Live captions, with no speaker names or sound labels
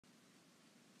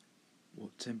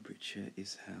What temperature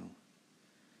is hell?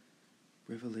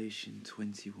 Revelation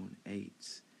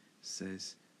 21:8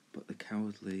 says, "But the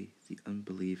cowardly, the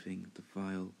unbelieving, the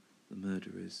vile, the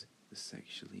murderers, the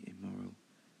sexually immoral,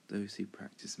 those who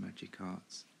practice magic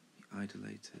arts, the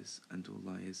idolaters, and all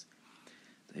liars,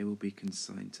 they will be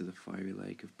consigned to the fiery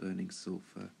lake of burning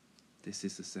sulphur. This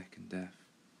is the second death."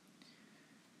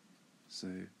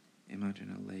 So imagine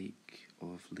a lake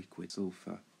of liquid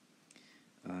sulphur.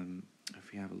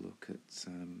 If you have a look at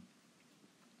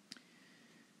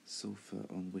sulphur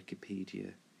on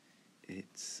Wikipedia,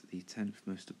 it's the 10th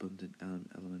most abundant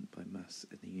element by mass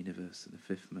in the universe and the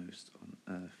 5th most on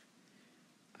Earth.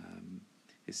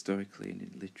 Historically and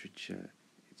in literature,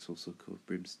 it's also called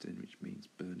brimstone, which means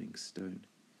burning stone.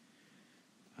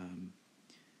 And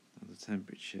the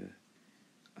temperature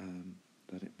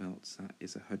that it melts at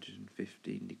is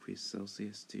 115 degrees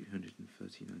Celsius to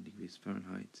 139 degrees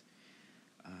Fahrenheit.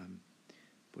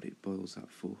 But it boils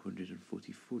at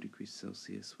 444 degrees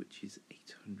Celsius, which is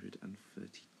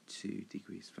 832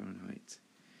 degrees Fahrenheit.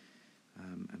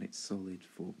 And it's solid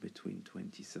for between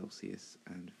 20 Celsius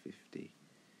and 50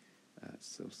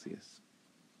 Celsius.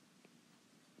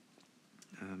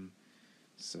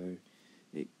 So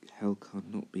hell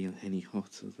cannot be any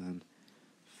hotter than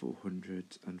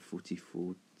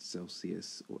 444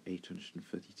 Celsius or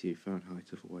 832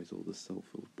 Fahrenheit, otherwise all the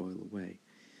sulphur would boil away.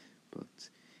 But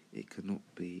it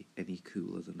cannot be any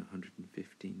cooler than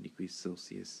 115 degrees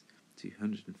Celsius to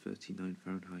 139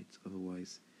 Fahrenheit,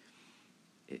 otherwise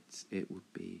the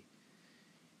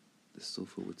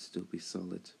sulphur would still be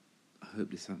solid. I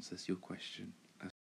hope this answers your question.